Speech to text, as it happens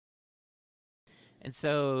And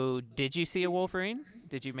so, did you see a Wolverine?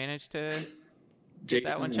 Did you manage to get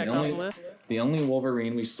that one Jason, the checked off the only list? the only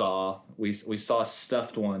Wolverine we saw, we saw a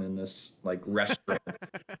stuffed one in this like restaurant.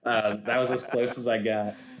 That was as close as I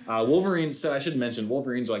got. Wolverines. So I should mention,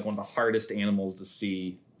 Wolverines are like one of the hardest animals to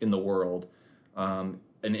see in the world.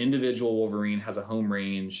 An individual Wolverine has a home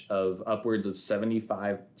range of upwards of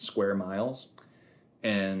 75 square miles.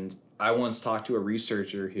 And I once talked to a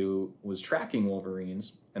researcher who was tracking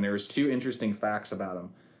Wolverines, and there was two interesting facts about him.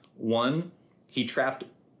 One, he trapped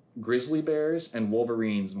grizzly bears and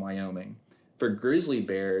wolverines in Wyoming. For grizzly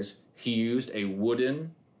bears, he used a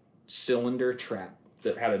wooden cylinder trap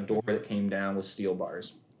that had a door Hmm. that came down with steel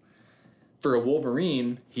bars. For a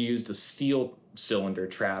wolverine, he used a steel cylinder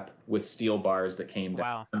trap with steel bars that came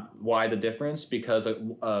down. Wow. Why the difference? Because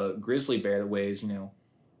a grizzly bear that weighs,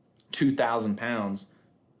 2,000 pounds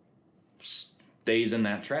stays in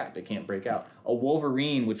that trap. It can't break out. A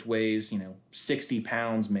wolverine, which weighs 60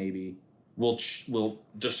 pounds maybe, will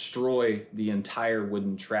destroy the entire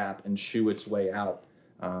wooden trap and chew its way out.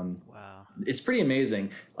 Wow. It's pretty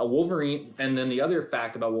amazing. A wolverine, and then the other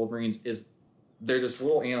fact about wolverines is they're this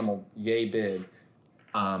little animal, yay big,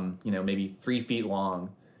 maybe 3 feet long,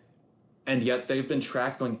 and yet they've been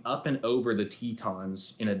tracked going up and over the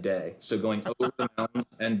Tetons in a day. So going over the mountains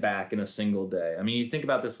and back in a single day. I mean, you think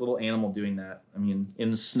about this little animal doing that. I mean,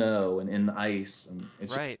 in the snow and in the ice, and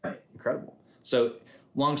it's just Right. incredible. So,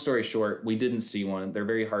 long story short, we didn't see one. They're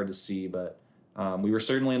very hard to see, but we were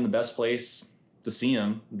certainly in the best place to see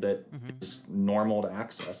them that Hmm. is normal to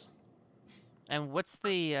access. And what's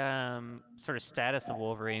the sort of status of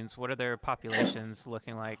Wolverines? What are their populations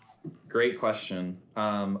looking like? Great question.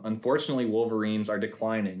 Unfortunately, wolverines are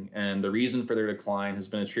declining, and the reason for their decline has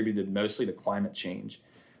been attributed mostly to climate change.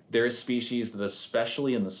 They're a species that,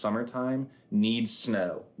 especially in the summertime, need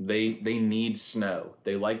snow. They need snow.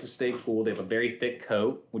 They like to stay cool. They have a very thick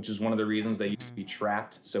coat, which is one of the reasons they used to Hmm. be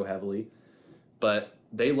trapped so heavily. But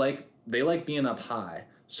they like being up high.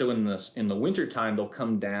 So in the wintertime they'll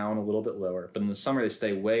come down a little bit lower, but in the summer they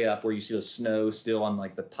stay way up where you see the snow still on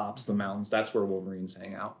like the tops of the Hmm. mountains. That's where wolverines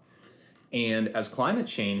hang out. And as climate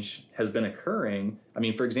change has been occurring, I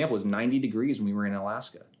mean, for example, it was 90 degrees when we were in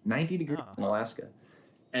Alaska. 90 degrees Oh, in Alaska.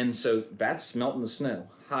 And so that's melting the snow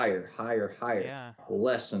higher, higher, higher. yeah.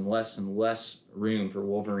 Less and less and less room for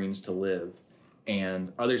wolverines to live.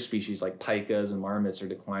 And other species like pikas and marmots are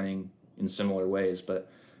declining in similar ways. But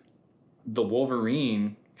the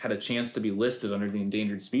wolverine had a chance to be listed under the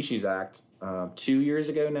Endangered Species Act 2 years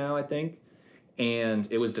ago now, I think, and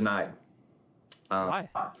it was denied. Uh, Why?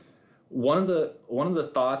 one of the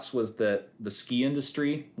thoughts was that the ski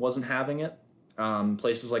industry wasn't having it.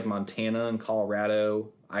 Places like Montana and Colorado,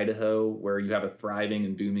 Idaho, where you have a thriving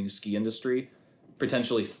and booming ski industry,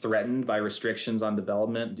 potentially threatened by restrictions on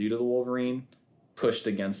development due to the wolverine, pushed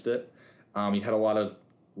against it. You had a lot of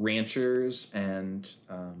ranchers and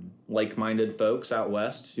like-minded folks out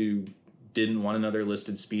west who didn't want another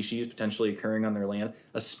listed species potentially occurring on their land,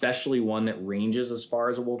 especially one that ranges as far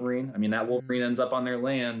as a wolverine. I mean, that wolverine ends up on their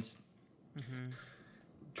land. Mm-hmm.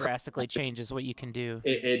 Drastically changes what you can do.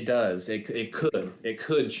 It does. It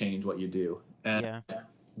could change what you do, and Yeah.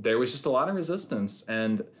 there was just a lot of resistance.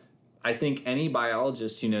 And I think any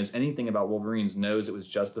biologist who knows anything about wolverines knows it was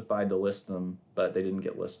justified to list them, but they didn't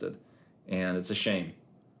get listed, and it's a shame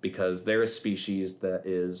because they're a species that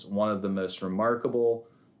is one of the most remarkable,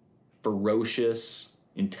 ferocious,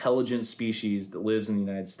 intelligent species that lives in the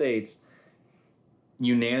United States,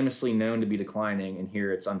 unanimously known to be declining, and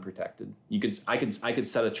here it's unprotected. I could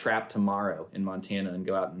set a trap tomorrow in Montana and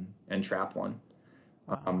go out and trap one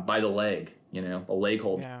Wow. by the leg, a leg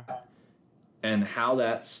hold. Yeah. And how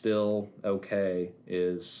that's still okay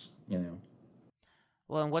is,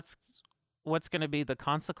 Well, and what's going to be the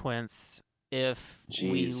consequence if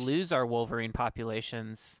we geez. lose our Wolverine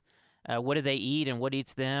populations? What do they eat, and what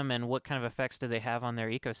eats them, and what kind of effects do they have on their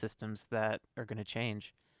ecosystems that are going to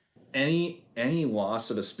change? Any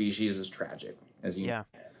loss of a species is tragic, as you know.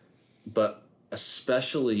 Yeah. But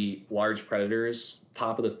especially large predators,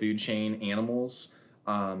 top of the food chain animals,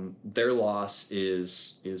 their loss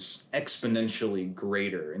is exponentially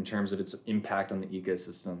greater in terms of its impact on the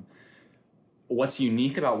ecosystem. What's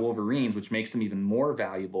unique about wolverines, which makes them even more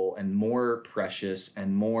valuable and more precious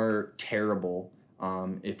and more terrible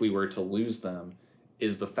if we were to lose them,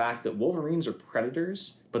 is the fact that wolverines are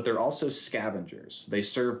predators, but they're also scavengers. They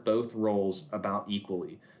serve both roles about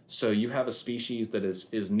equally. So you have a species that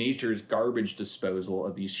is nature's garbage disposal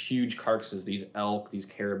of these huge carcasses, these elk, these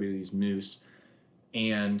caribou, these moose,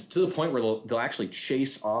 and to the point where they'll actually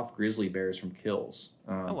chase off grizzly bears from kills.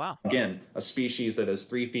 Oh, wow. Again, a species that is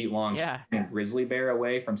 3 feet long, Yeah. a grizzly bear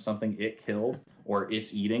away from something it killed. or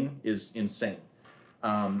it's eating is insane.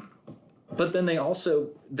 But then they also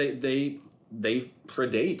they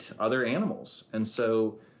predate other animals, and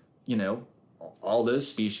so you know all those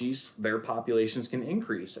species, their populations can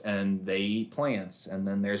increase, and they eat plants, and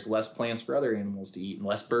then there's less plants for other animals to eat, and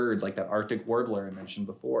less birds, like that Arctic warbler I mentioned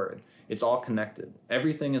before. It's all connected.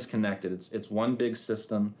 Everything is connected. It's one big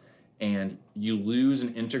system, and you lose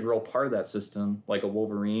an integral part of that system, like a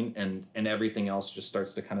wolverine, and everything else just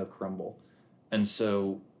starts to kind of crumble. And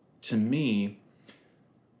so, to me,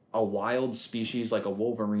 a wild species like a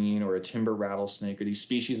wolverine or a timber rattlesnake, or these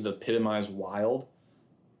species that epitomize wild,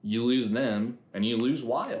 you lose them and you lose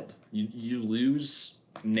wild. You lose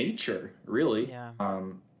nature, really. Yeah.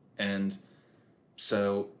 And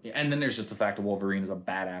so, and then there's just the fact that Wolverine is a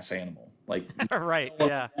badass animal. Like, Right. no one-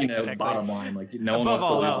 Yeah. exactly. Bottom line, like no one Above wants to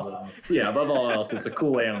all lose else. it. Yeah, above all else, it's a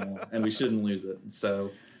cool animal, and we shouldn't lose it. So,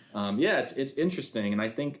 yeah, it's interesting, and I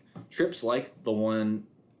think trips like the one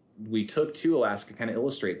we took to Alaska kind of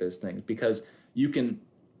illustrate those things, because you can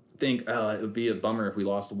think, oh, it would be a bummer if we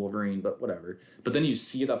lost a wolverine, but whatever. But then you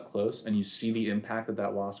see it up close and you see the impact that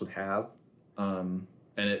that loss would have, and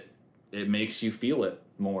it makes you feel it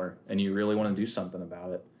more, and you really want to do something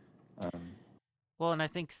about it. Well, and I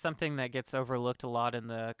think something that gets overlooked a lot in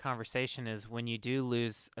the conversation is when you do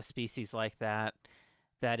lose a species like that,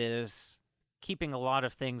 that is keeping a lot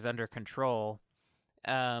of things under control.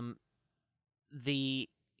 Um, the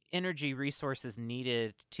energy resources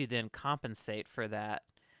needed to then compensate for that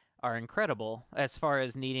are incredible, as far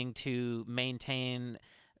as needing to maintain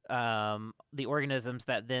the organisms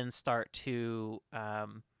that then start to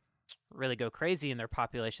really go crazy in their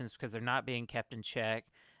populations because they're not being kept in check,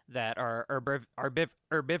 that are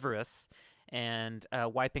herbivorous, and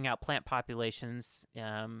wiping out plant populations.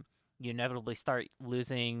 You inevitably start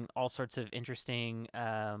losing all sorts of interesting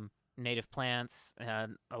native plants, a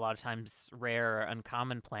lot of times rare or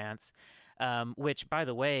uncommon plants, which, by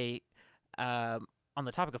the way, on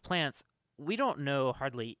the topic of plants, we don't know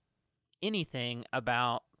hardly anything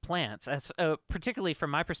about plants, as particularly from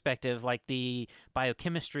my perspective, like the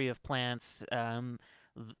biochemistry of plants,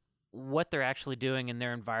 what they're actually doing in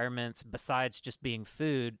their environments besides just being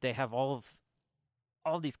food. They have all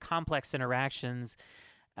these complex interactions.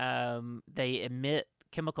 They emit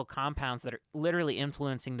chemical compounds that are literally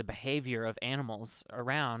influencing the behavior of animals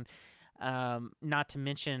around. Not to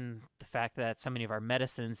mention the fact that so many of our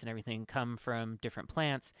medicines and everything come from different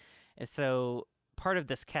plants. And so part of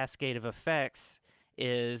this cascade of effects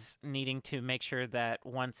is needing to make sure that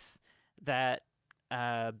once that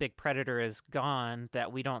big predator is gone,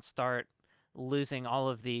 that we don't start losing all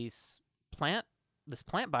of this plant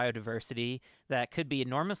biodiversity that could be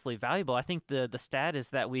enormously valuable. I think the stat is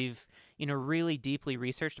that we've really deeply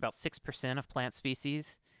researched about 6% of plant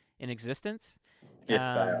species in existence. If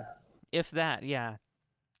Um, that. if that, yeah.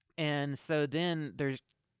 And so then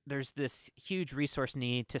there's this huge resource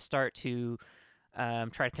need to start to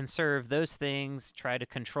try to conserve those things, try to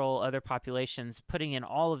control other populations, putting in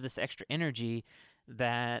all of this extra energy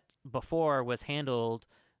that before was handled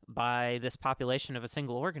by this population of a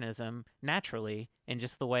single organism naturally, in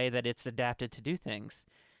just the way that it's adapted to do things.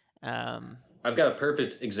 Um, I've got a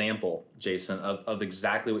perfect example, Jason, of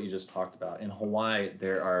exactly what you just talked about. In Hawaii,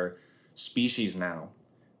 there are species now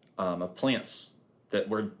of plants that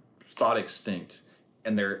were thought extinct,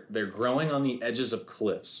 and they're growing on the edges of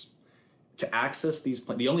cliffs. To access these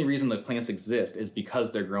plants, the only reason the plants exist is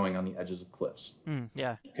because they're growing on the edges of cliffs.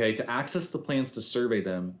 yeah, Okay, to access the plants to survey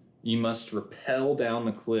them, you must rappel down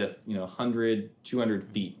the cliff, 100, 200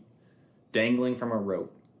 feet, dangling from a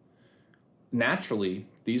rope. Naturally,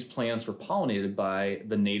 these plants were pollinated by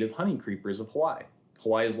the native honey creepers of Hawaii.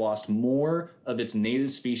 Hawaii has lost more of its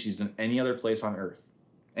native species than any other place on Earth.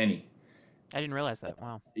 Any. I didn't realize that.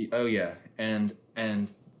 Wow. Oh yeah, and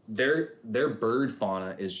their bird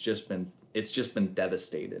fauna is just been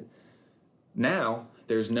devastated. Now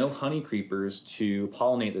there's no honey creepers to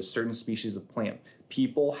pollinate this certain species of plant.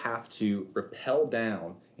 People have to rappel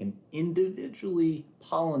down and individually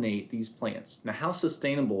pollinate these plants. Now, how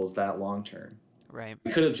sustainable is that long term? Right.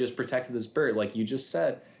 We could have just protected this bird, like you just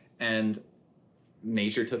said, and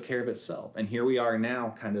nature took care of itself. And here we are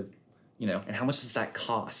now, kind of, and how much does that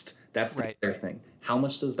cost? That's the Right. other thing. How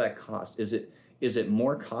much does that cost? Is it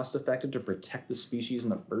more cost effective to protect the species in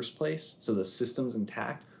the first place so the system's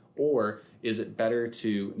intact? Or is it better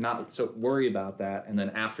to not so worry about that and then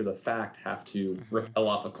after the fact have to rappel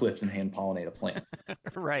off a cliff and hand pollinate a plant?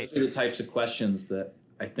 Right. Those are the types of questions that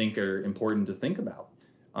I think are important to think about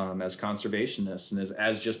as conservationists and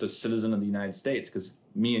as just a citizen of the United States, because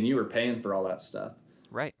me and you are paying for all that stuff.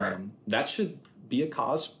 Right. That should be a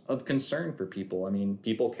cause of concern for people. I mean,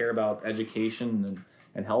 people care about education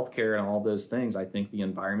and healthcare and all those things. I think the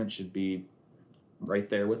environment should be right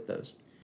there with those.